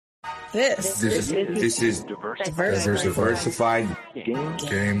This is Diversified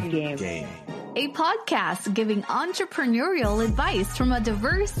Game. A podcast giving entrepreneurial advice from a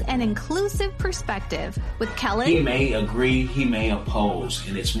diverse and inclusive perspective with Kellen. He may agree, he may oppose,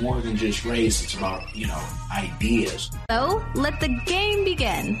 and it's more than just race, it's about, ideas. So, let the game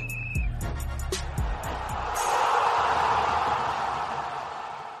begin.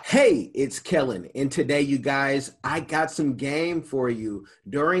 Hey, it's Kellen, and today, you guys, I got some game for you.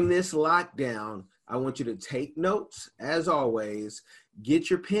 During this lockdown, I want you to take notes, as always. Get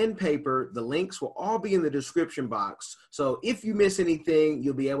your pen, paper. The links will all be in the description box. So if you miss anything,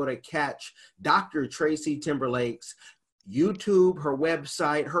 you'll be able to catch Dr. Tracy Timberlake's YouTube, her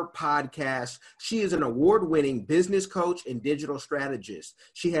website, her podcast. She is an award-winning business coach and digital strategist.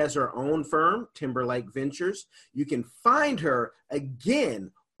 She has her own firm, Timberlake Ventures. You can find her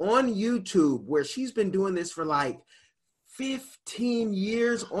again on YouTube, where she's been doing this for like 15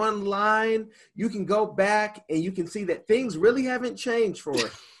 years online. You can go back and you can see that things really haven't changed for her.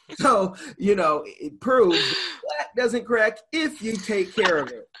 So, it proves that doesn't crack if you take care of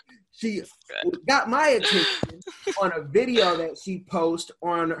it. She got my attention on a video that she posted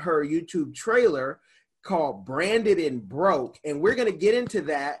on her YouTube trailer called Branded and Broke. And we're going to get into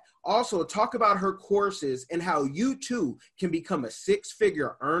that. Also, talk about her courses and how you too can become a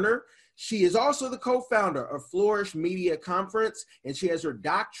six-figure earner. She is also the co-founder of Flourish Media Conference, and she has her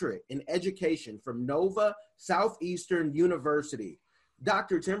doctorate in education from Nova Southeastern University.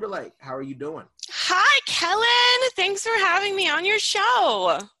 Dr. Timberlake, how are you doing? Hi, Kellen. Thanks for having me on your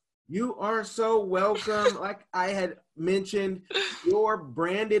show. You are so welcome. Like I had mentioned, your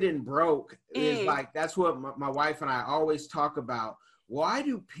Branded and Broke is that's what my wife and I always talk about. Why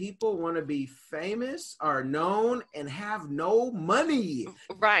do people want to be famous or known and have no money?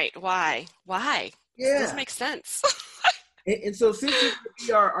 Right. Why? Yeah. It doesn't make sense. and so since you're going to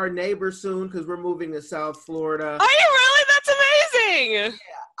be our neighbor soon, because we're moving to South Florida. Are you really? That's amazing. Yeah,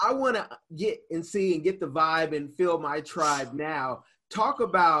 I want to get and see and get the vibe and feel my tribe now. Talk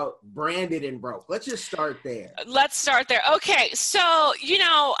about Branded and Broke. Let's just start there. Let's start there. Okay. So,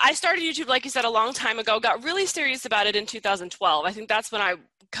 I started YouTube, like you said, a long time ago, got really serious about it in 2012. I think that's when I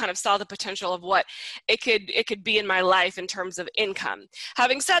kind of saw the potential of what it could be in my life in terms of income.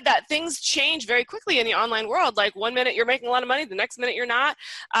 Having said that, things change very quickly in the online world. Like 1 minute you're making a lot of money, the next minute you're not.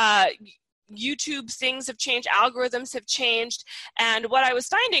 YouTube things have changed, algorithms have changed. And what I was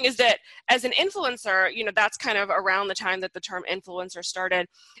finding is that as an influencer, that's kind of around the time that the term influencer started.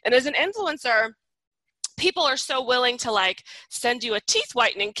 And as an influencer, people are so willing to send you a teeth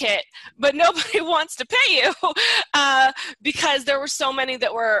whitening kit, but nobody wants to pay you because there were so many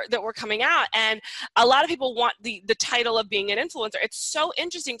that were coming out. And a lot of people want the title of being an influencer. It's so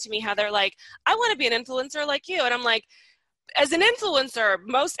interesting to me how they're like, I want to be an influencer like you. And I'm like, as an influencer,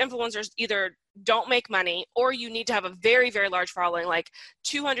 most influencers either don't make money or you need to have a very, very large following, like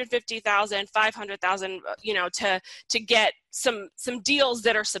 250,000, 500,000, to get some deals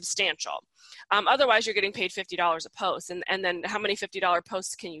that are substantial. Otherwise, you're getting paid $50 a post. And then how many $50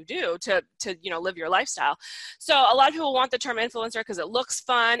 posts can you do to live your lifestyle? So a lot of people want the term influencer because it looks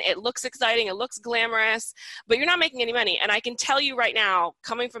fun, it looks exciting, it looks glamorous, but you're not making any money. And I can tell you right now,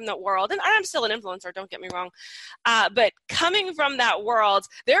 coming from that world, and I'm still an influencer, don't get me wrong, but coming from that world,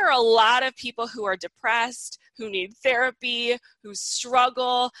 there are a lot of people who are depressed, who need therapy, who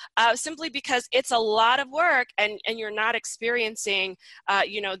struggle, simply because it's a lot of work and you're not experiencing,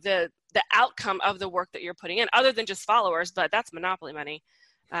 the outcome of the work that you're putting in, other than just followers, but that's monopoly money.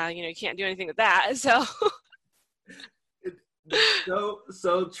 You can't do anything with that. So.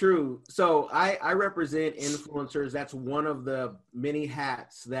 So true. So I represent influencers. That's one of the many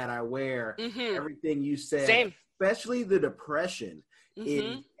hats that I wear. Mm-hmm. Everything you said, Same. Especially the depression.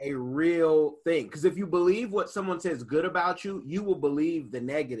 Is a real thing. Because if you believe what someone says good about you, you will believe the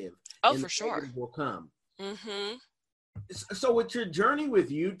negative. Oh, and for sure. Negative will come. Mm-hmm. So with your journey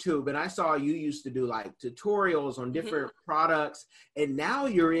with YouTube, and I saw you used to do tutorials on different products, and now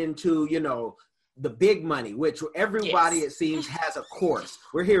you're into, the big money, which everybody, it seems, has a course.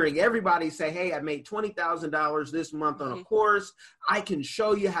 We're hearing everybody say, hey, I made $20,000 this month on a course. I can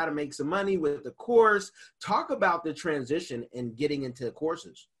show you how to make some money with the course. Talk about the transition and getting into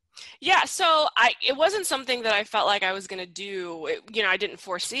courses. Yeah, so it wasn't something that I felt like I was going to do. I didn't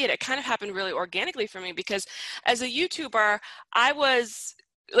foresee it. It kind of happened really organically for me because as a YouTuber, I was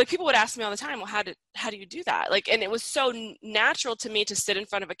people would ask me all the time, well, how do you do that? And it was so natural to me to sit in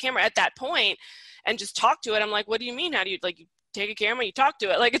front of a camera at that point and just talk to it. I'm like, what do you mean? How do you you take a camera, you talk to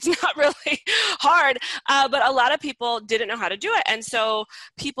it? It's not really hard. But a lot of people didn't know how to do it. And so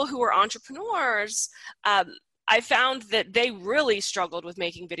people who were entrepreneurs, I found that they really struggled with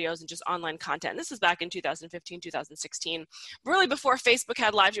making videos and just online content. This was back in 2015, 2016, really before Facebook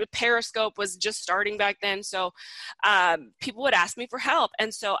had live. Periscope was just starting back then. So people would ask me for help.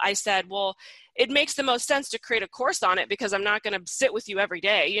 And so I said, well, it makes the most sense to create a course on it because I'm not going to sit with you every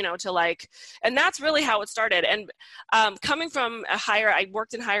day, you know, and that's really how it started. And coming from I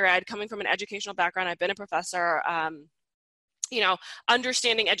worked in higher ed, coming from an educational background, I've been a professor, you know,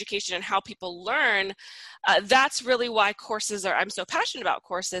 understanding education and how people learn, that's really why I'm so passionate about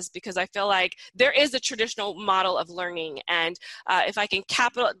courses, because I feel like there is a traditional model of learning. And if I can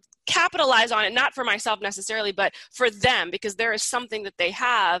capitalize on it, not for myself necessarily, but for them, because there is something that they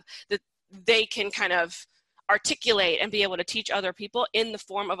have that they can kind of articulate and be able to teach other people in the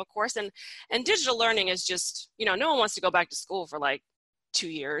form of a course. And digital learning is just, you know, no one wants to go back to school for like 2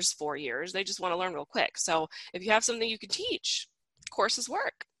 years, 4 years. They just want to learn real quick. So if you have something you can teach, courses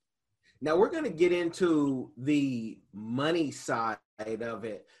work. Now we're going to get into the money side of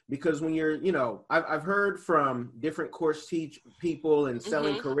it, because when you're, you know, I've heard from different course people and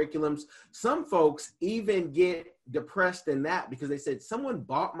selling curriculums, some folks even get depressed in that because they said someone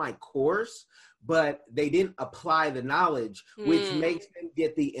bought my course, but they didn't apply the knowledge, which makes them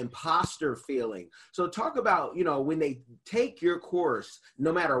get the imposter feeling. So talk about, you know, when they take your course,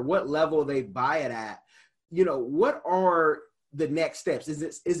 no matter what level they buy it at, you know, what are the next steps?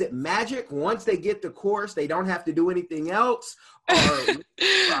 Is it magic? Once they get the course, they don't have to do anything else? Or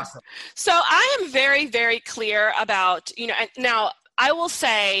So I am very, very clear about, you know, now I will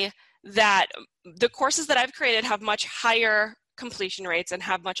say that the courses that I've created have much higher completion rates and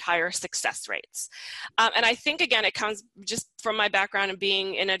have much higher success rates. And I think, again, it comes just from my background and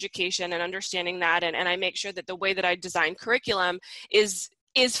being in education and understanding that. And I make sure that the way that I design curriculum is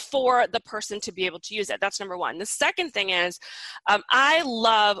for the person to be able to use it. That's number one. The second thing is I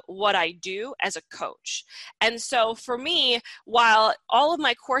love what I do as a coach. And so for me, while all of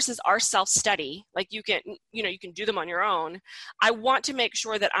my courses are self-study, like you can do them on your own, I want to make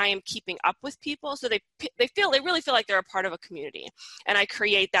sure that I am keeping up with people so they really feel like they're a part of a community. And I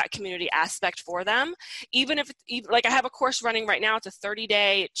create that community aspect for them. Even like I have a course running right now, it's a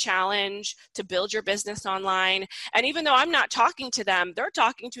 30-day challenge to build your business online. And even though I'm not talking to them, they're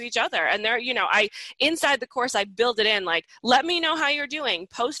talking to each other, and they're, you know, inside the course I build it in, like, let me know how you're doing,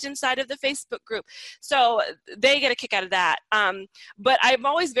 post inside of the Facebook group, so they get a kick out of that. But I'm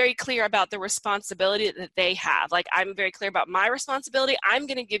always very clear about the responsibility that they have. Like, I'm very clear about my responsibility. I'm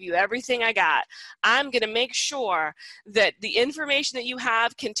going to give you everything I got. I'm going to make sure that the information that you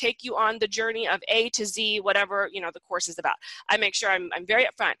have can take you on the journey of A to Z, whatever, you know, the course is about. I make sure I'm very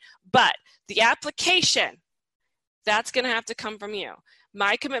upfront, but the application, that's going to have to come from you.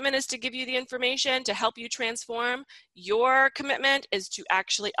 My commitment is to give you the information to help you transform. Your commitment is to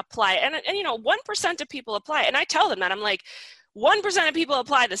actually apply it. And you know, 1% of people apply it. And I tell them that. I'm like, 1% of people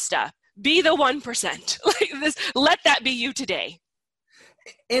apply this stuff. Be the 1%. Like this, let that be you today.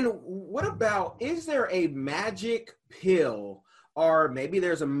 And what about, is there a magic pill, or maybe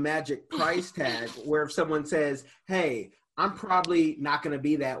there's a magic price tag where if someone says, hey, I'm probably not going to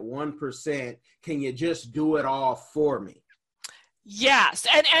be that 1%. Can you just do it all for me? Yes.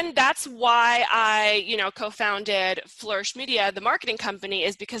 And that's why I, you know, co-founded Flourish Media, the marketing company,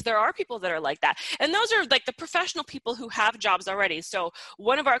 is because there are people that are like that. And those are like the professional people who have jobs already. So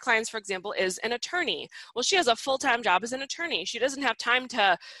one of our clients, for example, is an attorney. Well, she has a full-time job as an attorney. She doesn't have time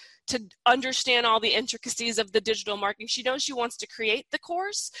to understand all the intricacies of the digital marketing. She knows she wants to create the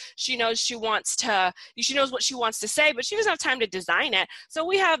course. She knows she knows what she wants to say, but she doesn't have time to design it. So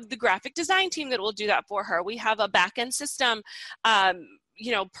we have the graphic design team that will do that for her. We have a back-end system,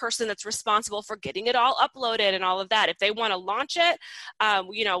 you know, person that's responsible for getting it all uploaded and all of that. If they want to launch it,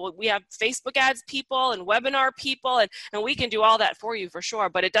 you know, we have Facebook ads people and webinar people, and we can do all that for you for sure.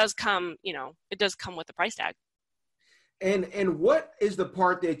 But it does come, you know, it does come with the price tag. And what is the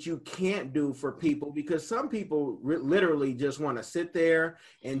part that you can't do for people? Because some people literally just want to sit there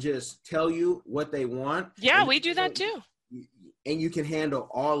and just tell you what they want. Yeah, we do that too. And you can handle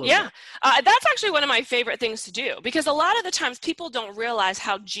all of it. Yeah, that's actually one of my favorite things to do, because a lot of the times people don't realize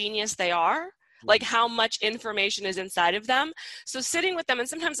how genius they are. Like how much information is inside of them. So sitting with them, and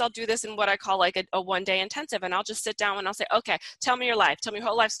sometimes I'll do this in what I call like a one-day intensive, and I'll just sit down and I'll say, okay, tell me your life, tell me your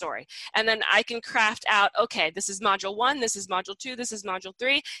whole life story. And then I can craft out, okay, this is module 1, this is module 2, this is module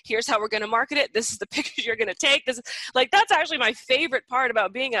 3, here's how we're gonna market it, this is the picture you're gonna take. This is, like, that's actually my favorite part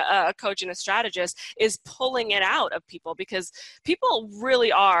about being a coach and a strategist, is pulling it out of people, because people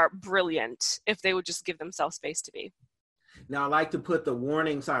really are brilliant if they would just give themselves space to be. Now, I like to put the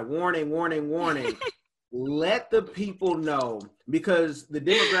warning sign, warning, warning, warning. Let the people know, because the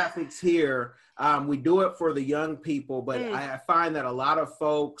demographics here, We do it for the young people, but I find that a lot of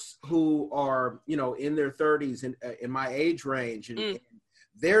folks who are, you know, in their 30s and in my age range, and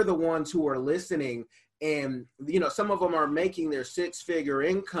they're the ones who are listening. And, you know, some of them are making their six-figure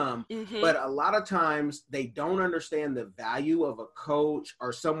income, but a lot of times they don't understand the value of a coach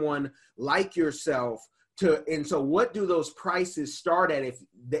or someone like yourself. And so what do those prices start at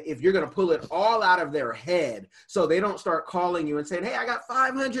if you're going to pull it all out of their head so they don't start calling you and saying, hey, I got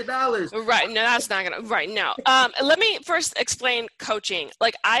 $500. Right. No, that's not going to, right. No. Let me first explain coaching.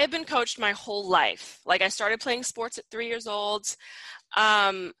 Like, I have been coached my whole life. Like, I started playing sports at 3 years old.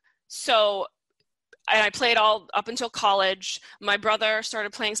 And I played all up until college. My brother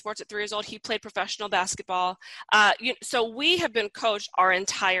started playing sports at 3 years old. He played professional basketball. So we have been coached our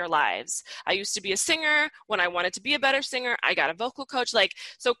entire lives. I used to be a singer. When I wanted to be a better singer, I got a vocal coach.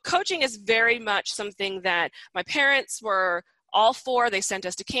 So coaching is very much something that my parents were all for. They sent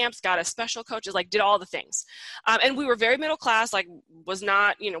us to camps, got us special coaches, like did all the things. And we were very middle class, like was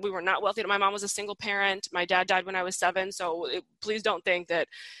not, you know, we were not wealthy. My mom was a single parent. My dad died when I was 7. So please don't think that,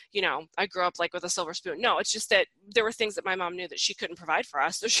 you know, I grew up like with a silver spoon. No, it's just that there were things that my mom knew that she couldn't provide for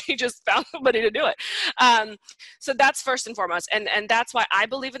us. So she just found somebody to do it. So that's first and foremost. And that's why I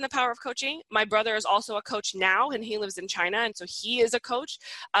believe in the power of coaching. My brother is also a coach now, and he lives in China. And so he is a coach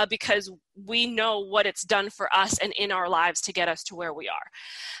because we know what it's done for us and in our lives to get us to where we are.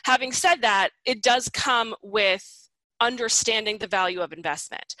 Having said that, it does come with understanding the value of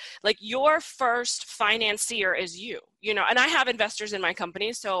investment. Like, your first financier is you, you know, and I have investors in my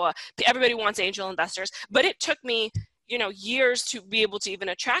company. So everybody wants angel investors, but it took me, you know, years to be able to even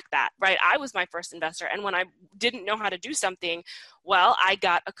attract that, right? I was my first investor. And when I didn't know how to do something, well, I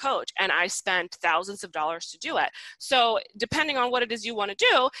got a coach and I spent thousands of dollars to do it. So depending on what it is you want to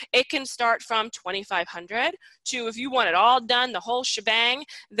do, it can start from $2,500 to, if you want it all done, the whole shebang,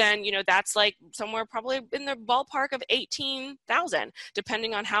 then, you know, that's like somewhere probably in the ballpark of $18,000,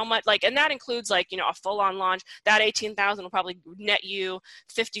 depending on how much, like, and that includes like, you know, a full-on launch. That $18,000 will probably net you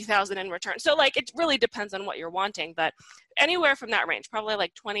 $50,000 in return. So like, it really depends on what you're wanting, but anywhere from that range, probably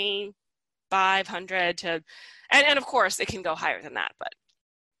like $2,500 to, and of course it can go higher than that, but.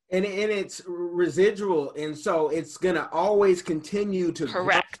 And it's residual. And so it's going to always continue to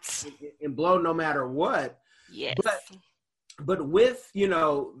correct and blow no matter what. Yes. But with, you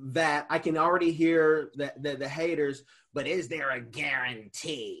know, that I can already hear the haters, but is there a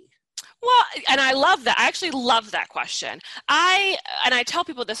guarantee? Well, and I love that. I actually love that question. I tell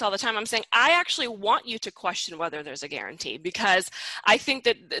people this all the time. I'm saying, I actually want you to question whether there's a guarantee, because I think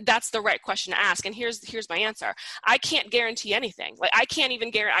that that's the right question to ask. And here's my answer. I can't guarantee anything. Like, I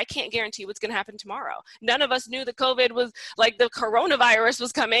can't guarantee what's going to happen tomorrow. None of us knew the COVID was, like, the coronavirus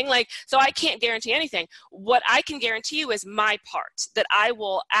was coming. Like, so I can't guarantee anything. What I can guarantee you is my part, that I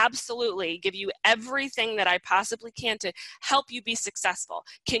will absolutely give you everything that I possibly can to help you be successful.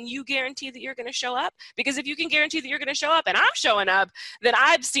 Can you guarantee that you're going to show up? Because if you can guarantee that you're going to show up and I'm showing up, then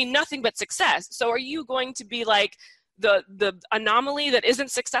I've seen nothing but success. So are you going to be like the anomaly that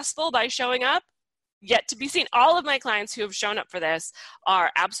isn't successful by showing up? Yet to be seen. All of my clients who have shown up for this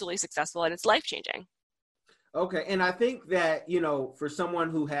are absolutely successful, and it's life-changing. Okay. And I think that, you know, for someone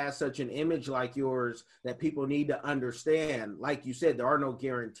who has such an image like yours, that people need to understand, like you said, there are no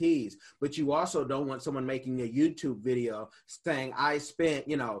guarantees, but you also don't want someone making a YouTube video saying, I spent,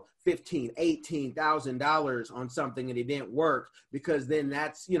 you know, $15,000, $18,000 on something and it didn't work, because then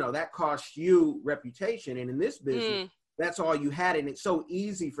that's, you know, that costs you reputation. And in this business, that's all you had. And it's so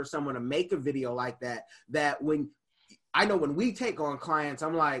easy for someone to make a video like that, that when we take on clients,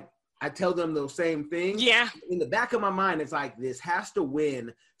 I'm like, I tell them those same things. Yeah. In the back of my mind, it's like, this has to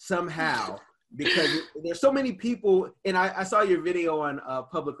win somehow, because there's so many people. And I saw your video on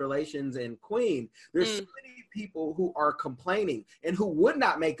public relations and Queen. There's so many people who are complaining and who would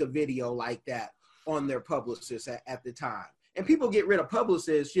not make a video like that on their publicists at the time. And people get rid of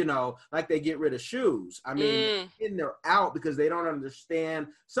publicists, you know, like they get rid of shoes. I mean, and they're out because they don't understand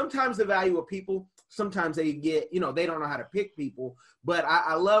sometimes the value of people. Sometimes they get, you know, they don't know how to pick people. But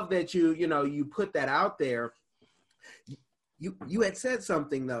I love that you put that out there. You had said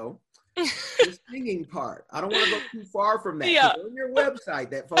something, though. The singing part. I don't want to go too far from that. Yeah. On your website,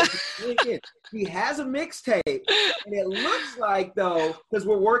 that folks link in. He has a mixtape, and it looks like, though, because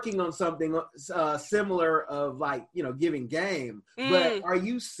we're working on something similar of, like, you know, giving game. But are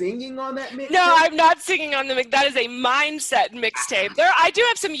you singing on that mixtape? No, I'm not singing on the mix. That is a mindset mixtape. I do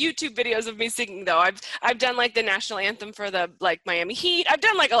have some YouTube videos of me singing, though. I've done like the national anthem for the Miami Heat. I've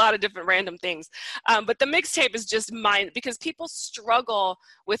done like a lot of different random things. But the mixtape is just mine, because people struggle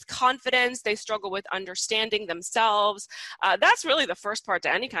with confidence confidence. They struggle with understanding themselves. That's really the first part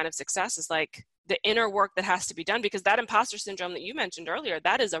to any kind of success, is like the inner work that has to be done, because that imposter syndrome that you mentioned earlier,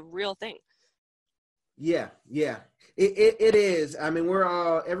 that is a real thing. Yeah. It is. I mean,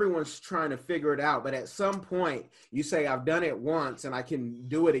 everyone's trying to figure it out, but at some point you say, I've done it once and I can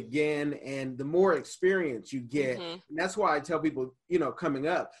do it again. And the more experience you get, and that's why I tell people, coming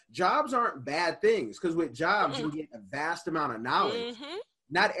up, jobs aren't bad things, because with jobs, you get a vast amount of knowledge.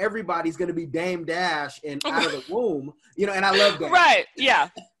 Not everybody's going to be Dame Dash and out of the womb, and I love that. Right. Yeah.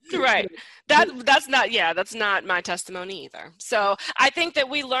 Right. That's not my testimony either. So I think that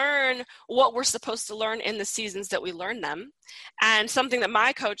we learn what we're supposed to learn in the seasons that we learn them. And something that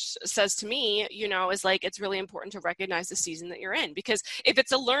my coach says to me, is like, it's really important to recognize the season that you're in, because if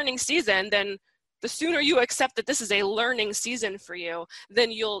it's a learning season, then the sooner you accept that this is a learning season for you,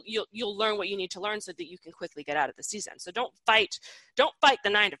 then you'll learn what you need to learn so that you can quickly get out of the season. So don't fight the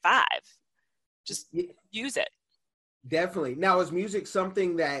 9 to 5. Just use it. Definitely. Now, is music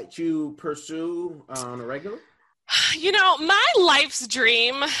something that you pursue on a regular? My life's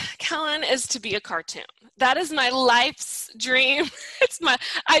dream, Kellen, is to be a cartoon. That is my life's dream.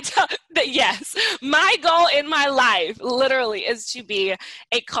 Yes, my goal in my life literally is to be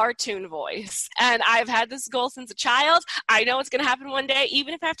a cartoon voice. And I've had this goal since a child. I know it's going to happen one day,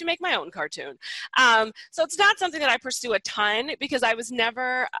 even if I have to make my own cartoon. So it's not something that I pursue a ton, because I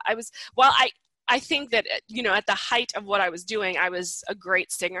think that, at the height of what I was doing, I was a great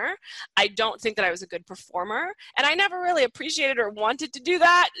singer. I don't think that I was a good performer, and I never really appreciated or wanted to do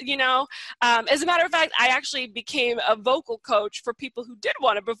that, As a matter of fact, I actually became a vocal coach for people who did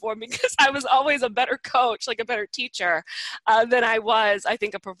want to perform, because I was always a better coach, like a better teacher, than I was, I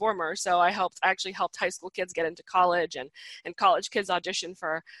think, a performer. So I actually helped high school kids get into college, and college kids audition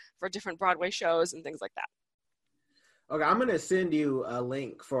for different Broadway shows and things like that. Okay, I'm going to send you a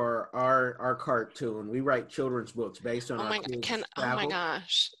link for our cartoon. We write children's books based on our kids' travel. Oh my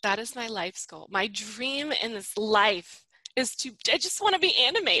gosh, that is my life's goal. My dream in this life is I just want to be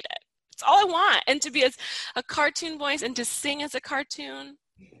animated. That's all I want. And to be a cartoon voice and to sing as a cartoon.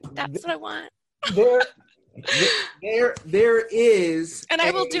 That's what I want. There is. And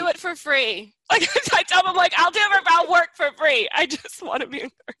I will do it for free. Like I tell them, I'll do it, I'll work for free. I just want to be in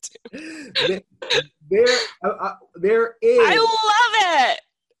cartoon. There is. I love it.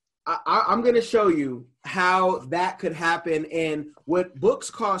 I'm going to show you how that could happen, and what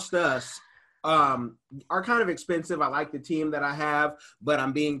books cost us are kind of expensive. I like the team that I have, but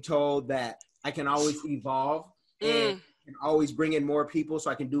I'm being told that I can always evolve and always bring in more people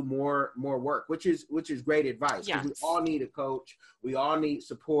so I can do more work, which is great advice. Yes. We all need a coach. We all need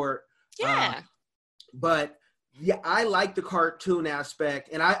support. Yeah. But yeah, I like the cartoon aspect,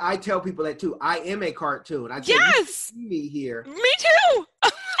 and I tell people that too. I am a cartoon. Yes. You see me here. Me too.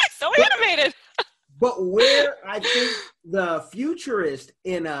 So animated. But where I think the futurist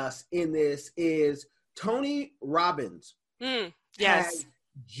in us in this is Tony Robbins. Yes. Has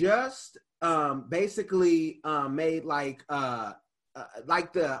just basically made like the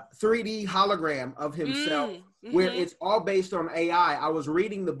 3D hologram of himself, where it's all based on AI. I was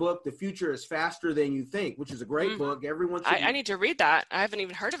reading the book, The Future is Faster Than You Think, which is a great book. Everyone should I need to read that. I haven't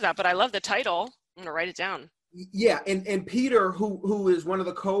even heard of that, but I love the title. I'm going to write it down. Yeah, and Peter, who is one of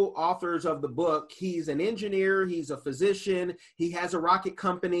the co-authors of the book, he's an engineer, he's a physician, he has a rocket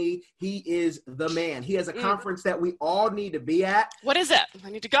company, he is the man. He has a conference that we all need to be at. What is it? I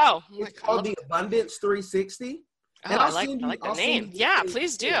need to go. It's called the Abundance 360. Oh, I like the name. Yeah,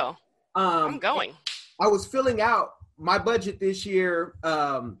 please do. I'm going. I was filling out my budget this year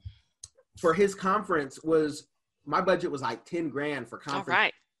for his conference. My budget was like 10 grand for conference. All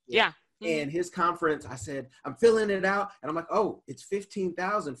right. Yeah. And his conference, I said, I'm filling it out. And I'm like, oh, it's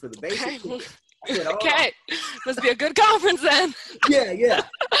 $15,000 for the basic ticket. Said, oh. Okay. Must be a good conference then. Yeah.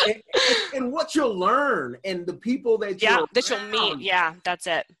 and what you'll learn and the people that you'll meet. Yeah, that's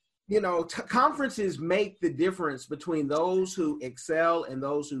it. Conferences make the difference between those who excel and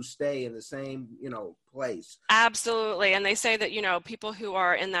those who stay in the same, place. Absolutely. And they say that, people who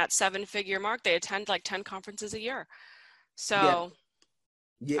are in that 7-figure mark, they attend like 10 conferences a year. So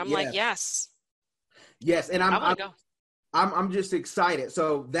I'm like, yes, and I'm just excited.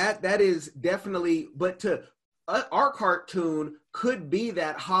 So that is definitely, but our cartoon could be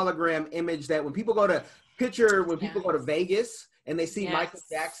that hologram image that when people go to Vegas and they see Michael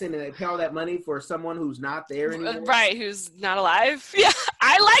Jackson and they pay all that money for someone who's not there anymore. Right. Who's not alive. Yeah.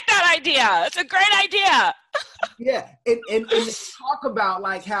 I like that idea. It's a great idea. Yeah. And talk about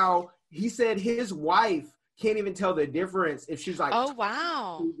like how he said his wife can't even tell the difference if she's like, oh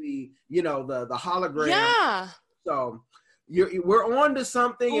wow, the hologram. Yeah. So we're on to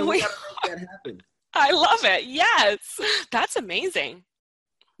something, and we got to make that happen. I love it. Yes. That's amazing.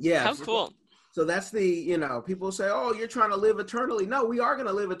 Yeah. How cool. So that's the, people say, oh, you're trying to live eternally. No, we are going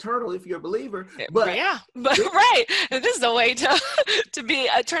to live eternally if you're a believer. But right. This is a way to be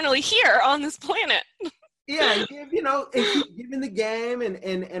eternally here on this planet. Yeah, and keep giving the game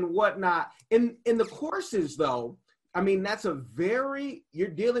and whatnot. In the courses, though, I mean, that's you're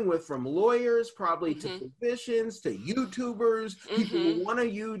dealing with from lawyers probably to physicians to YouTubers, people who want to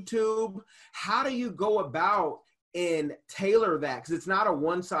YouTube. How do you go about and tailor that? Because it's not a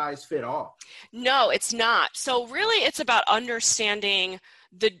one size fit all. No, it's not. So really it's about understanding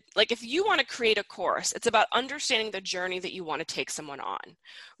if you want to create a course, it's about understanding the journey that you want to take someone on,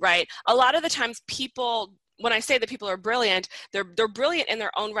 right? A lot of the times when I say that people are brilliant, they're brilliant in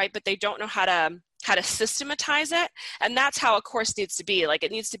their own right, but they don't know how to systematize it. And that's how a course needs to be. Like,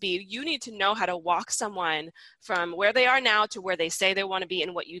 it needs to be, you need to know how to walk someone from where they are now to where they say they want to be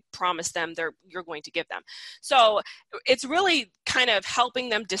and what you promise them you're going to give them. So it's really kind of helping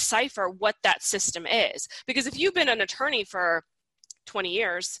them decipher what that system is. Because if you've been an attorney for 20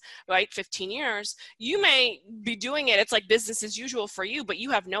 years, right, 15 years, you may be doing it. It's like business as usual for you, but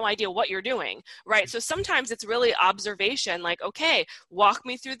you have no idea what you're doing, right? So sometimes it's really observation, like, okay, walk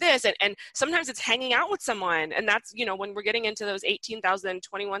me through this. And sometimes it's hanging out with someone. And that's, when we're getting into those 18,000,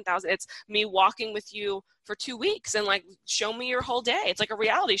 21,000, it's me walking with you for 2 weeks and like, show me your whole day. It's like a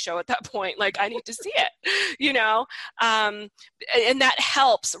reality show at that point. Like, I need to see it, and that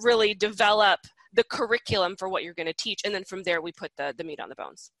helps really develop the curriculum for what you're going to teach. And then from there, we put the meat on the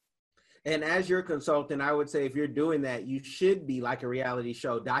bones. And as your consultant, I would say if you're doing that, you should be like a reality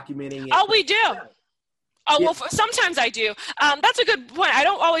show, documenting it. Oh, we do. Oh, yeah. Well, sometimes I do. That's a good point. I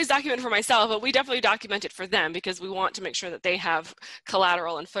don't always document for myself, but we definitely document it for them because we want to make sure that they have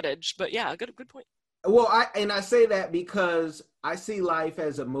collateral and footage. But yeah, good point. Well, I say that because I see life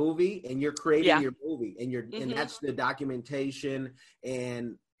as a movie, and you're creating your movie, and that's the documentation.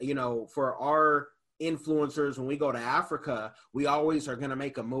 And for our influencers, when we go to Africa, we always are going to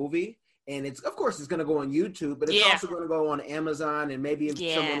make a movie, and of course it's going to go on YouTube, but it's also going to go on Amazon, and maybe if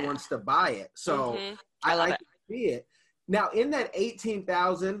someone wants to buy it. So I like to see it. Now, in that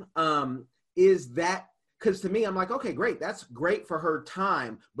 18,000, is that, because to me, I'm like, okay, great. That's great for her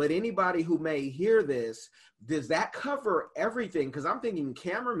time. But anybody who may hear this, does that cover everything? Because I'm thinking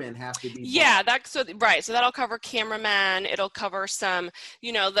cameramen have to be. Yeah, right. So that'll cover cameraman. It'll cover some,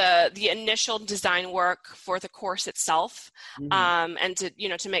 the initial design work for the course itself, and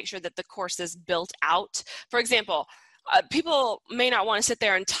to make sure that the course is built out. For example, people may not want to sit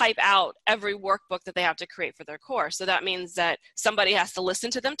there and type out every workbook that they have to create for their course. So that means that somebody has to listen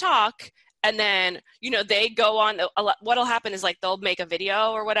to them talk. And then, they go on, what'll happen is like, they'll make a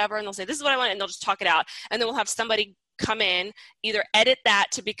video or whatever, and they'll say, this is what I want, and they'll just talk it out. And then we'll have somebody come in, either edit that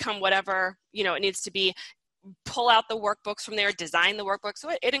to become whatever, it needs to be, pull out the workbooks from there, design the workbook.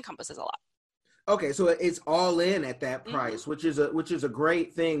 So it encompasses a lot. Okay, so it's all in at that price, which is a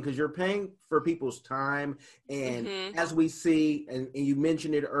great thing, because you're paying for people's time. And as we see, and you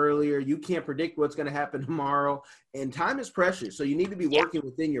mentioned it earlier, you can't predict what's going to happen tomorrow, and time is precious. So you need to be working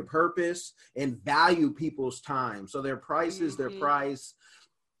within your purpose and value people's time. So their price is their price,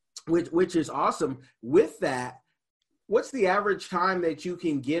 which is awesome. With that, what's the average time that you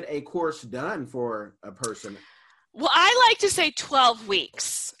can get a course done for a person? Well, I like to say 12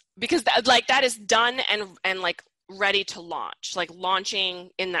 weeks. Because that is done and like ready to launch, like launching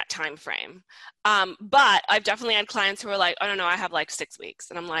in that time frame. But I've definitely had clients who are like, oh, no, I have like 6 weeks.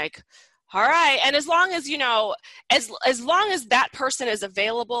 And I'm like, all right. And as long as, as long as that person is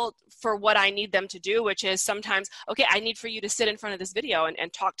available for what I need them to do, which is sometimes, okay, I need for you to sit in front of this video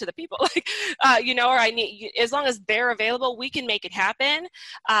and talk to the people, like, or I need, as long as they're available, we can make it happen,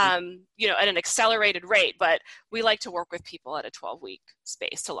 at an accelerated rate. But we like to work with people at a 12-week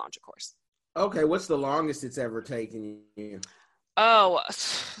space to launch a course. Okay. What's the longest it's ever taken you? Oh,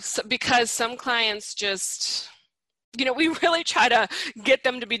 because some clients just... we really try to get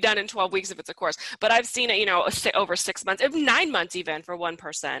them to be done in 12 weeks if it's a course. But I've seen it, over 6 months, 9 months even for one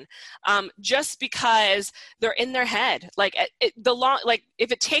person, just because they're in their head. Like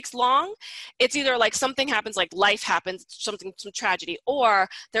if it takes long, it's either like something happens, like life happens, some tragedy, or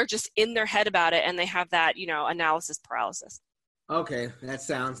they're just in their head about it and they have that, analysis paralysis. Okay, that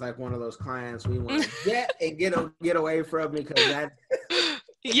sounds like one of those clients we want to get away from, because that.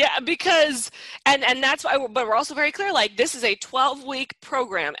 Yeah, because, and that's why, but we're also very clear, like, this is a 12-week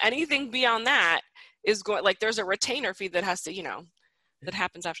program. Anything beyond that is going, like, there's a retainer fee that has to, that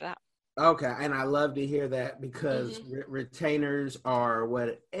happens after that. Okay, and I love to hear that because retainers are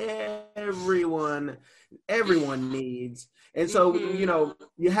what everyone needs. And so, you know,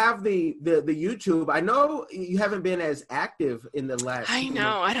 you have the YouTube. I know you haven't been as active in the last. I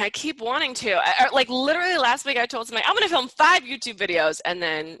know, and I keep wanting to. Like literally last week, I told somebody I'm going to film 5 YouTube videos, and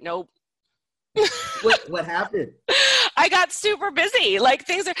then nope. What happened? I got super busy. Like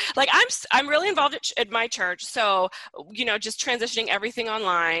things are like I'm really involved at my church, so you know, just transitioning everything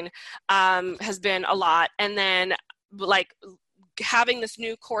online has been a lot. And then like having this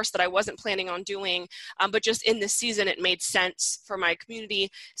new course that I wasn't planning on doing, but just in this season it made sense for my community.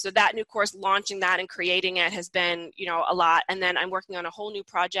 So that new course, launching that and creating it has been, you know, a lot. And then I'm working on a whole new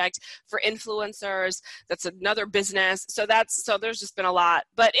project for influencers. That's another business. So there's just been a lot,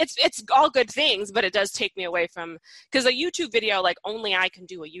 but it's all good things, but it does take me away from, because a YouTube video, like only I can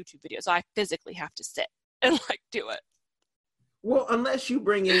do a YouTube video. So I physically have to sit and like do it. Well, unless you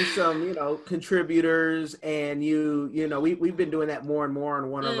bring in some, you know, contributors, and you know, we've been doing that more and more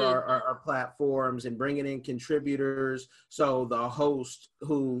on one of our platforms, and bringing in contributors. So the host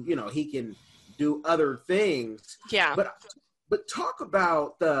who, you know, he can do other things. Yeah. But talk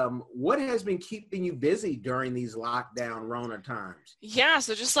about what has been keeping you busy during these lockdown Rona times. Yeah.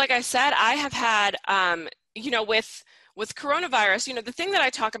 So just like I said, I have had, you know, with coronavirus, you know, the thing that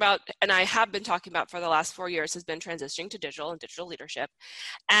I talk about, and I have been talking about for the last 4 years, has been transitioning to digital and digital leadership.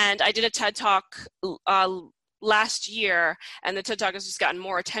 And I did a TED Talk last year, and the TED Talk has just gotten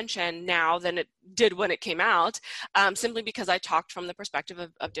more attention now than it did when it came out, simply because I talked from the perspective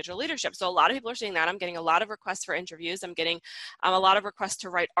of digital leadership. So a lot of people are seeing that. I'm getting a lot of requests for interviews. I'm getting a lot of requests to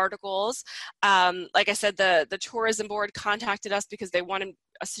write articles. Like I said, the tourism board contacted us because they wanted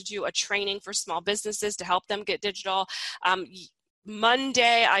us to do a training for small businesses to help them get digital.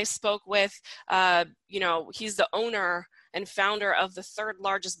 Monday, I spoke with, you know, he's the owner and founder of the 3rd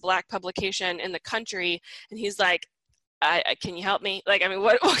largest Black publication in the country. And he's like, can you help me? Like, I mean,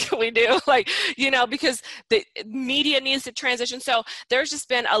 what can we do? Like, you know, because the media needs to transition. So there's just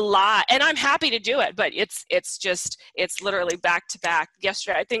been a lot, and I'm happy to do it, but it's literally back to back.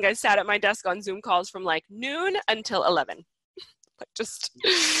 Yesterday, I think I sat at my desk on Zoom calls from like noon until 11. Just,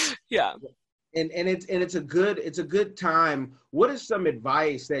 yeah. And it's a good time. What is some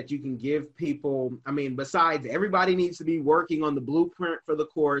advice that you can give people? I mean, besides everybody needs to be working on the blueprint for the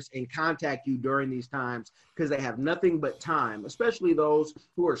course and contact you during these times because they have nothing but time, especially those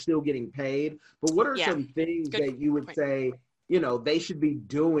who are still getting paid. But what are some things that you would say, you know, they should be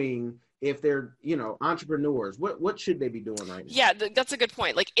doing if they're, you know, entrepreneurs? What should they be doing right now? Yeah, that's a good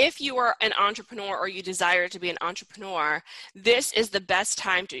point. Like if you are an entrepreneur or you desire to be an entrepreneur, this is the best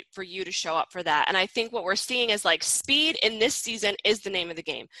time for you to show up for that. And I think what we're seeing is like speed in this season is the name of the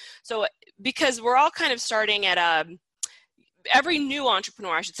game. So because we're all kind of starting at every new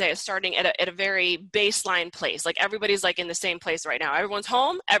entrepreneur, I should say, is starting at a very baseline place. Like everybody's like in the same place right now. Everyone's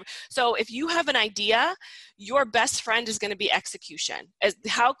home. So if you have an idea, your best friend is going to be execution.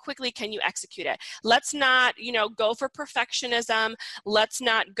 How quickly can you execute it? Let's not, you know, go for perfectionism. Let's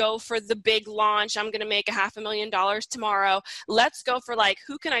not go for the big launch. I'm going to make $500,000 tomorrow. Let's go for like,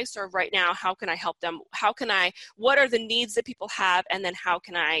 who can I serve right now? How can I help them? What are the needs that people have? And then how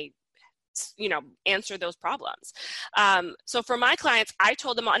can I, you know, answer those problems. So for my clients, I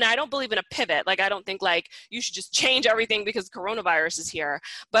told them, and I don't believe in a pivot. Like, I don't think like you should just change everything because coronavirus is here,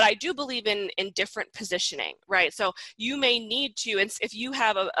 but I do believe in different positioning, right? So you may need to, and if you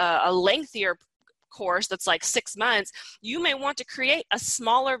have a lengthier course that's like 6 months, you may want to create a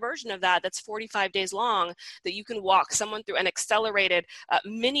smaller version of that that's 45 days long that you can walk someone through an accelerated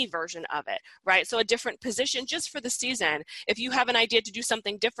mini version of it, right? So a different position just for the season. If you have an idea to do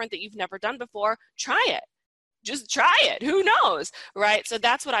something different that you've never done before, try it. Just try it. Who knows, right? So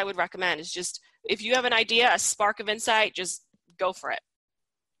that's what I would recommend, is just if you have an idea, a spark of insight, just go for it.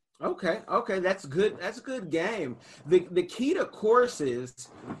 Okay, that's good. That's a good game. The key to courses,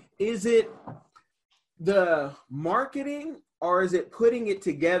 is it the marketing, or is it putting it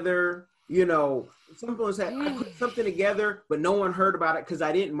together? You know, some people say, I put something together, but no one heard about it because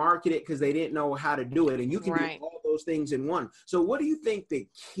I didn't market it because they didn't know how to do it. And you can do all those things in one. So what do you think the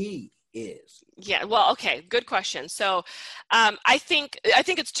key is? Yeah, well, okay, good question. So I think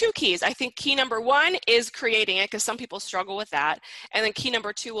it's 2 keys. I think key number 1 is creating it, because some people struggle with that. And then key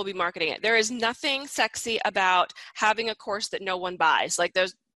number 2 will be marketing it. There is nothing sexy about having a course that no one buys.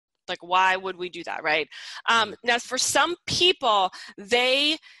 Like, why would we do that, right? Now, for some people,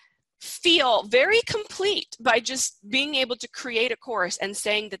 they feel very complete by just being able to create a course and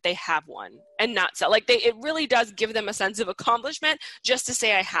saying that they have one and not sell. Like it really does give them a sense of accomplishment just to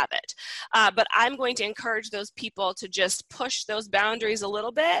say I have it. But I'm going to encourage those people to just push those boundaries a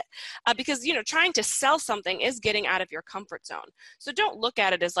little bit because, trying to sell something is getting out of your comfort zone. So don't look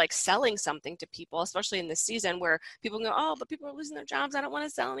at it as like selling something to people, especially in this season where people go, oh, but people are losing their jobs. I don't want to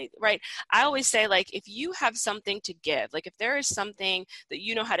sell anything, right? I always say, like, if you have something to give, like if there is something that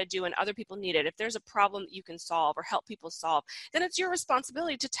you know how to do and other people need it, if there's a problem that you can solve or help people solve, then it's your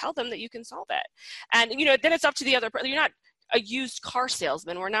responsibility to tell them that you can solve it. And, then it's up to the other person. You're not a used car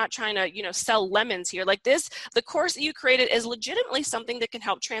salesman. We're not trying to, sell lemons here. Like this, the course that you created is legitimately something that can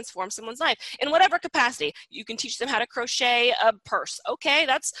help transform someone's life in whatever capacity. You can teach them how to crochet a purse. Okay,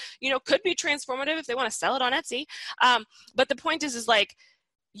 that's, could be transformative if they want to sell it on Etsy. But the point is like,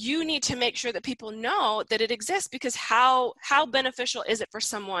 you need to make sure that people know that it exists, because how beneficial is it for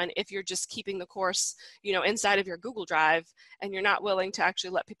someone if you're just keeping the course, inside of your Google Drive and you're not willing to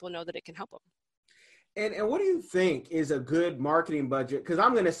actually let people know that it can help them? And what do you think is a good marketing budget? Because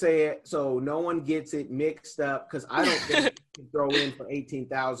I'm going to say it so no one gets it mixed up, because I don't think you can throw in for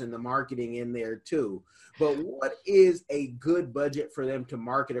 $18,000 the marketing in there too. But what is a good budget for them to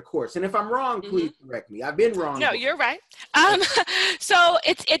market a course? And if I'm wrong, please correct me. I've been wrong. No, you're right. So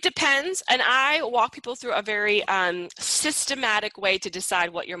it depends. And I walk people through a very systematic way to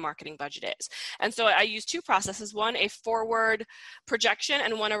decide what your marketing budget is. And so I use two processes, one, a forward projection,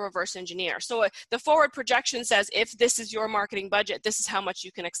 and one, a reverse engineer. So the forward projection says, if this is your marketing budget, this is how much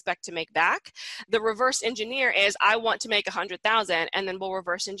you can expect to make back. The reverse engineer is, I want to make 100,000, and then we'll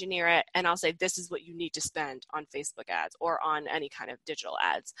reverse engineer it. And I'll say, this is what you need to spend on Facebook ads or on any kind of digital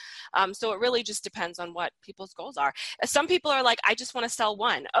ads. So it really just depends on what people's goals are. Some people are like, I just want to sell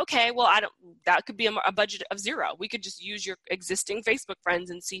one. Okay, well, that could be a budget of $0. We could just use your existing Facebook friends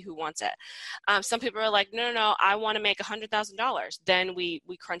and see who wants it. Some people are like, no, I want to make $100,000. Then we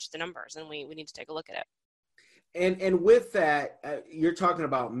crunch the numbers and we need to take a look at it. And with that, you're talking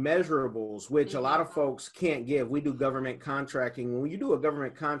about measurables, which a lot of folks can't give. We do government contracting. When you do a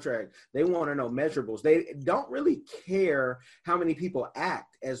government contract, they want to know measurables. They don't really care how many people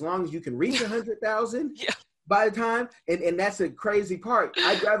act, as long as you can reach 100,000 by the time. And that's a crazy part.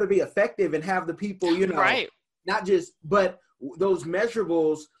 I'd rather be effective and have the people, right. Not just, but those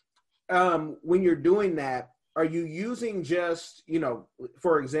measurables, when you're doing that, are you using just,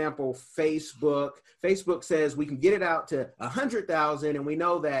 for example, Facebook? Facebook says we can get it out to 100,000, and we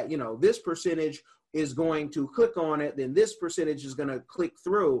know that, this percentage is going to click on it, then this percentage is going to click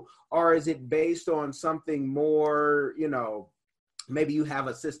through. Or is it based on something more, maybe you have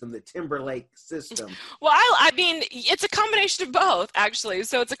a system, the Timberlake system? Well, I mean, it's a combination of both, actually.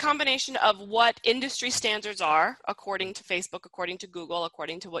 So it's a combination of what industry standards are, according to Facebook, according to Google,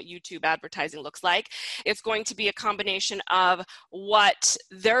 according to what YouTube advertising looks like. It's going to be a combination of what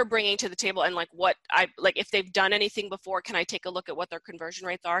they're bringing to the table and if they've done anything before, can I take a look at what their conversion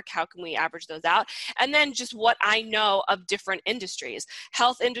rates are? How can we average those out? And then just what I know of different industries.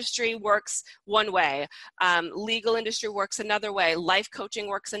 Health industry works one way. Legal industry works another way. Life coaching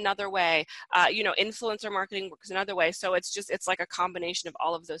works another way. Influencer marketing works another way. So it's like a combination of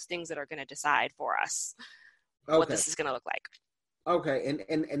all of those things that are going to decide for us what this is going to look like. Okay.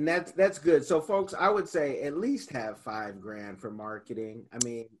 And that's good. So folks, I would say at least have $5,000 for marketing. I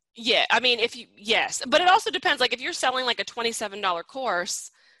mean, yes, but it also depends. Like if you're selling like a $27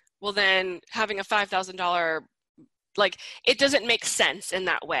 course, well then having a $5,000, it doesn't make sense in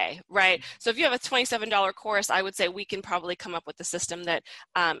that way, right? So if you have a $27 course, I would say we can probably come up with a system that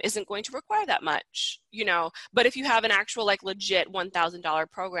isn't going to require that much, But if you have an actual legit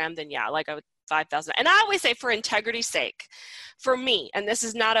 $1,000 program, then yeah, like a 5,000. And I always say, for integrity's sake, for me, and this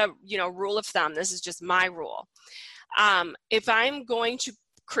is not a rule of thumb, this is just my rule. If I'm going to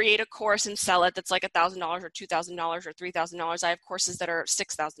create a course and sell it that's like $1,000 or $2,000 or $3,000, I have courses that are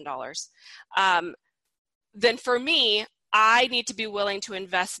 $6,000. Then for me, I need to be willing to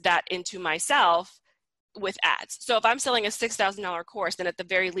invest that into myself with ads. So if I'm selling a $6,000 course, then at the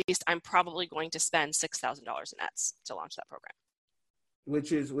very least, I'm probably going to spend $6,000 in ads to launch that program.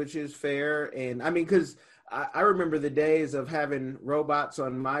 Which is fair. And I mean, because I remember the days of having robots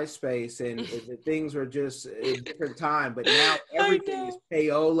on MySpace, and things were just a different time. But now everything is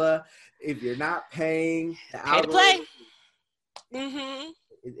payola. If you're not paying, pay to play.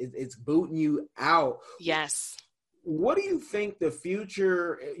 It's booting you out. Yes. What do you think the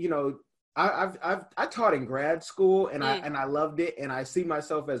future, I taught in grad school, and I loved it, and I see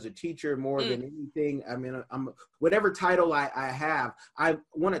myself as a teacher more than anything. I mean, I'm whatever title I have, I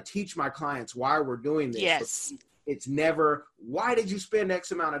want to teach my clients why we're doing this. Yes. It's never, why did you spend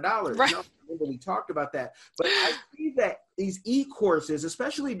X amount of dollars? Right. No, remember we talked about that. But I see that these e-courses,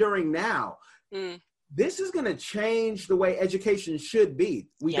 especially during now, this is going to change the way education should be.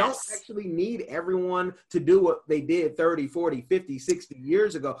 We don't actually need everyone to do what they did 30, 40, 50, 60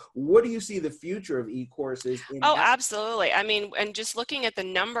 years ago. What do you see the future of e-courses? Absolutely. I mean, and just looking at the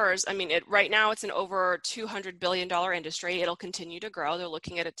numbers, I mean, right now it's an over $200 billion industry. It'll continue to grow. They're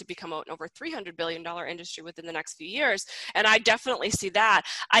looking at it to become an over $300 billion industry within the next few years. And I definitely see that.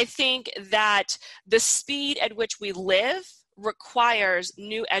 I think that the speed at which we live requires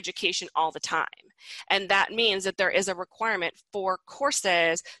new education all the time. And that means that there is a requirement for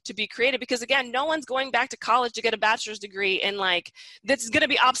courses to be created because, again, no one's going back to college to get a bachelor's degree and that's going to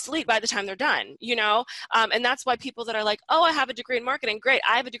be obsolete by the time they're done, and that's why people that are like, oh, I have a degree in marketing. Great.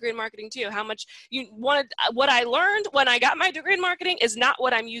 I have a degree in marketing too. How much you wanted, what I learned when I got my degree in marketing is not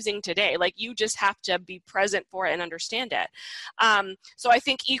what I'm using today. Like, you just have to be present for it and understand it. So I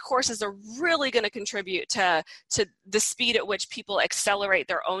think e-courses are really going to contribute to the speed at which people accelerate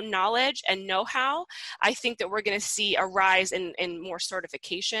their own knowledge and know-how. I think that we're going to see a rise in more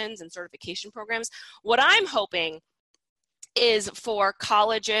certifications and certification programs. What I'm hoping is for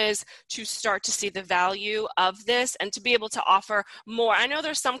colleges to start to see the value of this and to be able to offer more. I know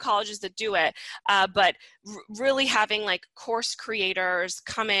there's some colleges that do it, but really having course creators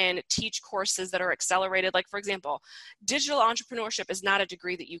come in, teach courses that are accelerated. Like, for example, digital entrepreneurship is not a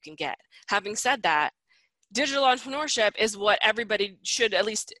degree that you can get. Having said that, digital entrepreneurship is what everybody should, at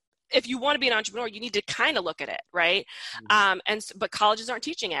least if you want to be an entrepreneur, you need to kind of look at it, right? But colleges aren't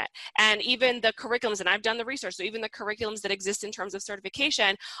teaching it. And even the curriculums, and I've done the research, so even the curriculums that exist in terms of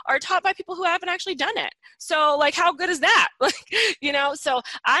certification are taught by people who haven't actually done it. So how good is that? So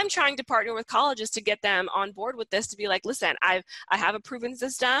I'm trying to partner with colleges to get them on board with this, to be like, listen, I have a proven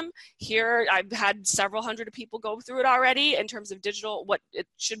system here. I've had several hundred people go through it already in terms of digital, what it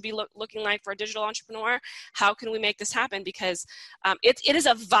should be looking like for a digital entrepreneur. How can we make this happen? Because it is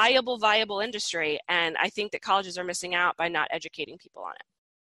a viable industry, and I think that colleges are missing out by not educating people on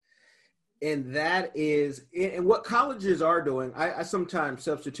it. And that is, and what colleges are doing, I sometimes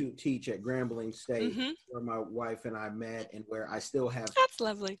substitute teach at Grambling State, where my wife and I met, and where I still have that's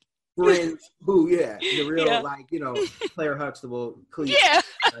lovely friends who, the real Claire Huxtable. Yeah,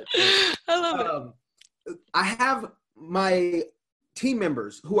 I love it. I have my team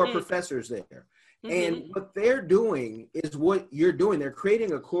members who are professors there. And what they're doing is what you're doing. They're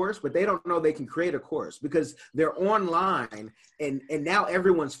creating a course, but they don't know they can create a course because they're online, and now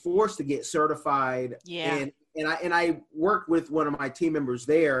everyone's forced to get certified. Yeah. And I worked with one of my team members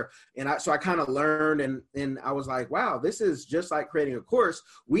there, so I kind of learned, and I was like, wow, this is just like creating a course.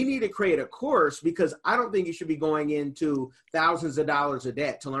 We need to create a course because I don't think you should be going into thousands of dollars of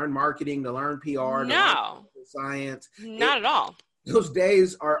debt to learn marketing, to learn PR, no, to learn science. Not at all. Those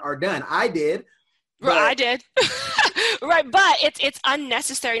days are done. I did. Right, I did. Right, but it's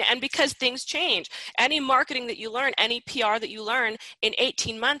unnecessary, and because things change. Any marketing that you learn, any PR that you learn in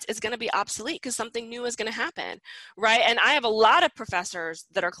 18 months is going to be obsolete because something new is going to happen, right? And I have a lot of professors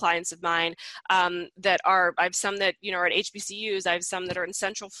that are clients of mine I have some that are at HBCUs, I have some that are in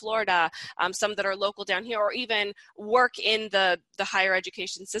Central Florida, some that are local down here, or even work in the higher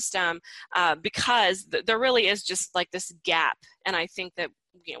education system because there really is just this gap, and I think that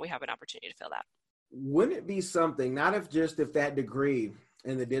we have an opportunity to fill that. Wouldn't it be something, not if that degree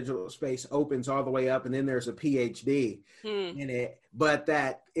in the digital space opens all the way up and then there's a PhD in it, but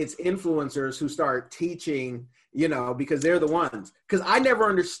that it's influencers who start teaching, because they're the ones. Because I never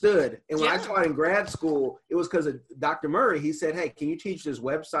understood. And when I taught in grad school, it was because of Dr. Murray. He said, hey, can you teach this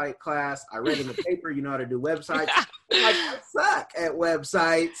website class? I read in the paper, you know how to do websites. I suck at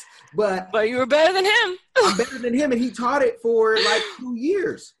websites. But you were better than him. I'm better than him. And he taught it for 2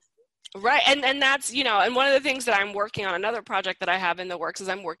 years. Right. And that's, and one of the things that I'm working on, another project that I have in the works is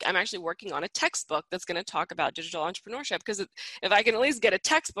I'm actually working on a textbook that's going to talk about digital entrepreneurship, because if I can at least get a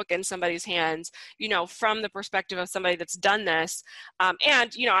textbook in somebody's hands, from the perspective of somebody that's done this, and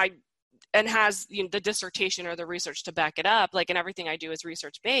has the dissertation or the research to back it up, and everything I do is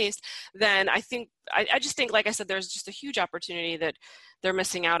research based, then I just think, like I said, there's just a huge opportunity that they're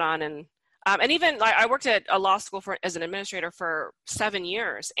missing out on. And even I worked at a law school as an administrator for 7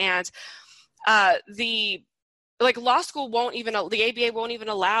 years, and law school the ABA won't even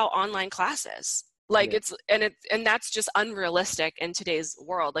allow online classes. And that's just unrealistic in today's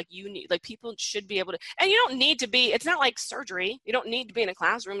world. People should be able to, and you don't need to be, it's not like surgery. You don't need to be in a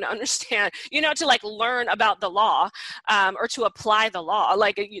classroom to understand, to learn about the law, or to apply the law.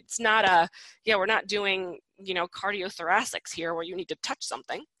 It's not we're not doing, cardiothoracics here where you need to touch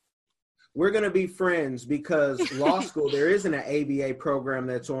something. we're going to be friends because law school, there isn't an ABA program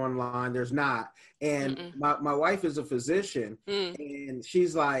that's online. There's not. And my wife is a physician and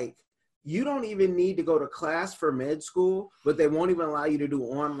she's like, you don't even need to go to class for med school, but they won't even allow you to do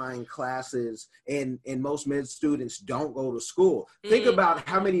online classes. And most med students don't go to school. Think about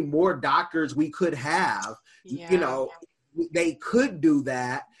how many more doctors we could have, you know, they could do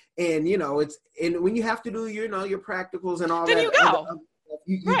that. And, you know, and when you have to do, you know, your practicals and all then that, you go.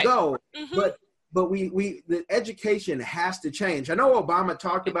 You go. But the education has to change. I know Obama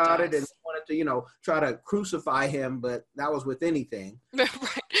talked about it and wanted to, you know, try to crucify him, but that was with anything. Right.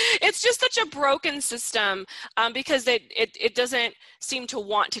 It's just such a broken system because it doesn't seem to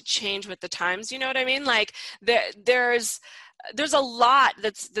want to change with the times. You know what I mean? Like there's a lot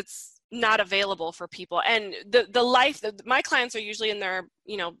that's not available for people. And the life that my clients are usually in their,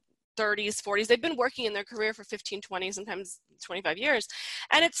 you know, 30s, 40s. They've been working in their career for 15, 20, sometimes 25 years.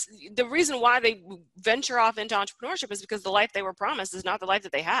 And it's the reason why they venture off into entrepreneurship is because the life they were promised is not the life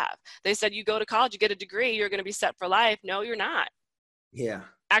that they have. They said, you go to college, you get a degree, you're going to be set for life. No, you're not. Yeah.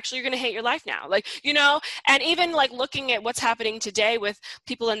 Actually, you're going to hate your life now. Like, you know, and even like looking at what's happening today with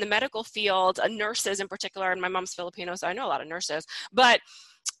people in the medical field, nurses in particular, and my mom's Filipino, so I know a lot of nurses, but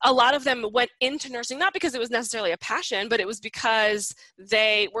a lot of them went into nursing, not because it was necessarily a passion, but it was because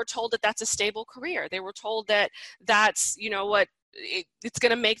they were told that that's a stable career. They were told that that's, you know, what it's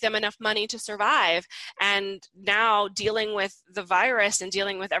going to make them enough money to survive. And now dealing with the virus and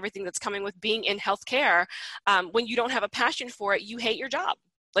dealing with everything that's coming with being in healthcare, when you don't have a passion for it, you hate your job.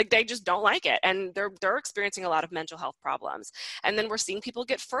 Like they just don't like it. And they're experiencing a lot of mental health problems. And then we're seeing people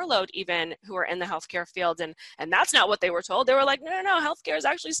get furloughed even who are in the healthcare field. And that's not what they were told. They were like, no, healthcare is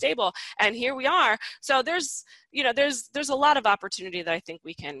actually stable. And here we are. So there's a lot of opportunity that I think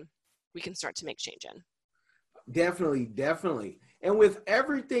we can start to make change in. Definitely. And with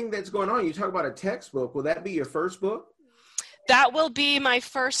everything that's going on, you talk about a textbook. Will that be your first book? That will be my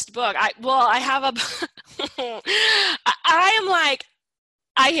first book. I have a, I am like,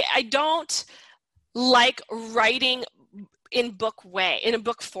 I don't like writing in a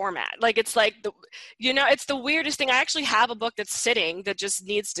book format. Like, it's like, it's the weirdest thing. I actually have a book that's sitting that just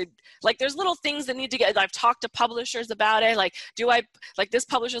needs to, like, there's little things that need to get, I've talked to publishers about it. Like, this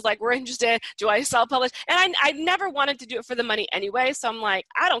publisher's like, we're interested. Do I self-publish? And I never wanted to do it for the money anyway. So I'm like,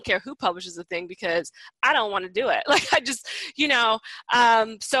 I don't care who publishes the thing because I don't want to do it. Like, I just,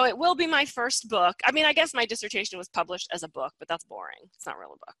 so it will be my first book. I mean, I guess my dissertation was published as a book, but that's boring. It's not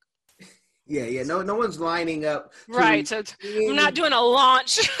really a book. Yeah. No one's lining up. Right. So I'm not doing a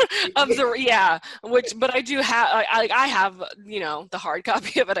launch of but I do have, I have, the hard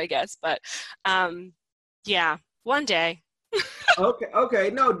copy of it, I guess. But one day. Okay.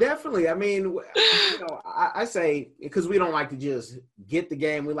 No, definitely. I mean, I say, because we don't like to just get the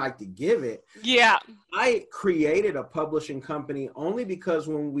game, we like to give it. Yeah. I created a publishing company only because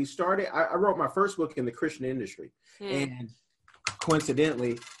when we started, I wrote my first book in the Christian industry. And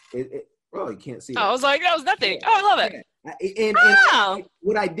coincidentally, oh, you can't see that. I was like, that was nothing. Oh, I love it. And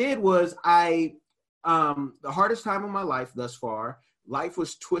what I did was the hardest time of my life thus far, life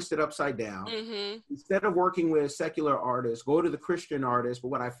was twisted upside down. Mm-hmm. Instead of working with secular artists, go to the Christian artists. But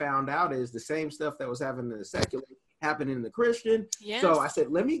what I found out is the same stuff that was happening in the secular happened in the Christian. Yes. So I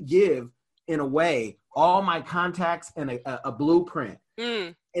said, let me give, in a way, all my contacts and a blueprint.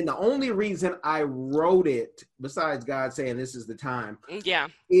 Mm. And the only reason I wrote it, besides God saying this is the time,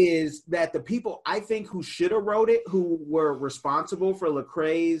 is that the people I think who should have wrote it, who were responsible for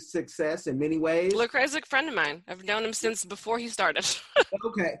Lecrae's success in many ways. Lecrae's a friend of mine. I've known him since before he started.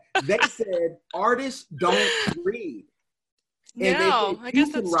 Okay. They said artists don't read. And I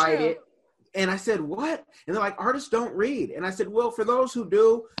guess that's write true. It. And I said, what? And they're like, artists don't read. And I said, well, for those who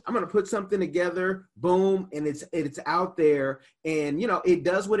do, I'm going to put something together, boom, and it's out there. And, it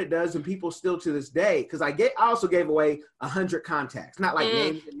does what it does, and people still to this day, because I also gave away 100 contacts, not like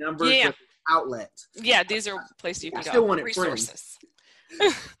names and numbers, but outlets. Yeah, these are places you can go. I still wanted resources.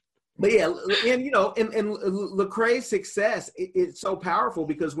 But yeah, and Lecrae's success, it's so powerful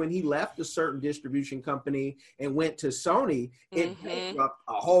because when he left a certain distribution company and went to Sony, it bankrupt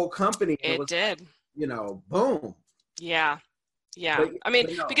a whole company. It did. Boom. Yeah.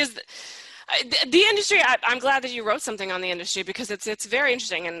 Because the industry, I'm glad that you wrote something on the industry because it's very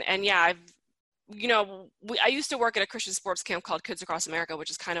interesting. And yeah, I used to work at a Christian sports camp called Kids Across America,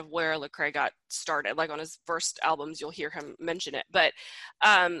 which is kind of where Lecrae got started. Like on his first albums, you'll hear him mention it. But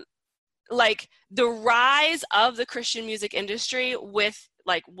like the rise of the Christian music industry with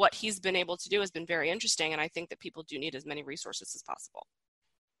like what he's been able to do has been very interesting. And I think that people do need as many resources as possible.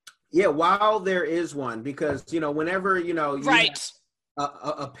 Yeah, while there is one, because, whenever, right.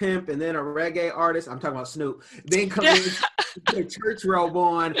 a pimp and then a reggae artist. I'm talking about Snoop. Then come in with a church robe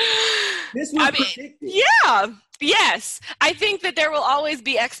on. This was predicted. Yeah. Yes. I think that there will always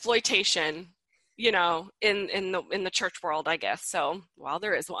be exploitation, in the church world, I guess. So, well,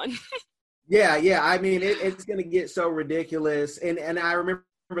 there is one. Yeah. I mean, it's going to get so ridiculous. And I remember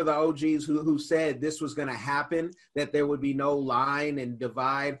the OGs who said this was going to happen, that there would be no line and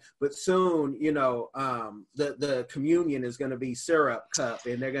divide. But soon, the communion is going to be syrup cup,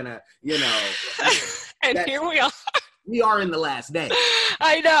 and they're going to, And here we are. We are in the last day.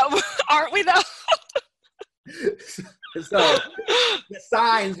 I know. Aren't we, though? So the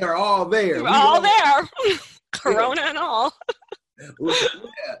signs are all there. All there. Corona and all.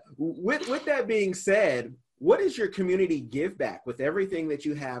 With that being said, what is your community give back with everything that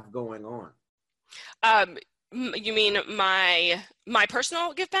you have going on? You mean my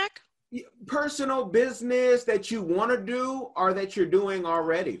personal give back? Personal business that you want to do or that you're doing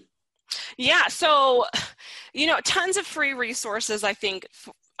already? Yeah. So, tons of free resources, I think.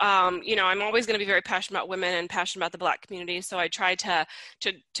 I'm always going to be very passionate about women and passionate about the Black community. So I try to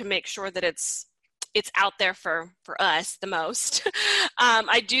make sure that it's out there for us the most.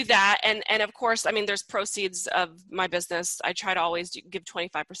 I do that. And of course, there's proceeds of my business. I try to always give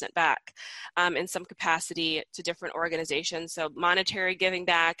 25% back in some capacity to different organizations. So monetary giving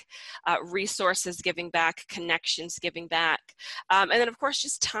back, resources giving back, connections giving back. And then of course,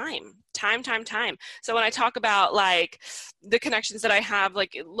 just time. So when I talk about like the connections that I have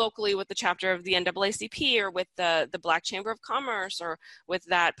like locally with the chapter of the NAACP or with the Black Chamber of Commerce or with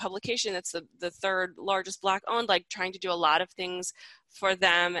that publication that's the third largest Black owned, like trying to do a lot of things for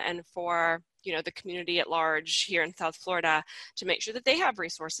them and for the community at large here in South Florida to make sure that they have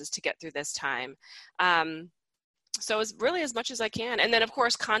resources to get through this time. So it's really as much as I can. And then of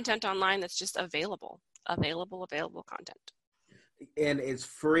course content online that's just available content. And it's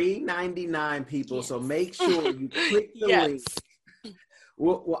free 99, people. Yes. So make sure you click the link.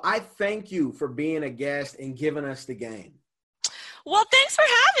 Well, I thank you for being a guest and giving us the game. Well, thanks for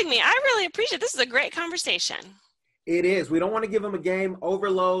having me. I really appreciate it. This is a great conversation. It is. We don't want to give them a game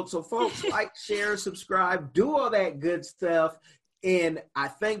overload. So folks, like, share, subscribe, do all that good stuff. And I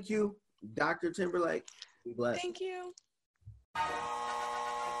thank you, Dr. Timberlake. Be blessed. Thank you.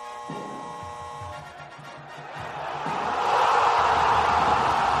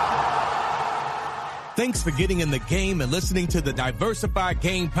 Thanks for getting in the game and listening to the Diversified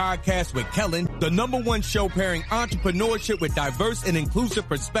Game Podcast with Kellen, the #1 show pairing entrepreneurship with diverse and inclusive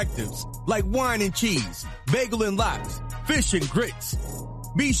perspectives like wine and cheese, bagel and lox, fish and grits.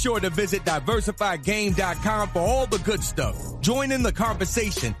 Be sure to visit diversifiedgame.com for all the good stuff. Join in the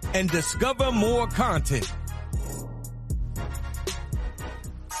conversation and discover more content.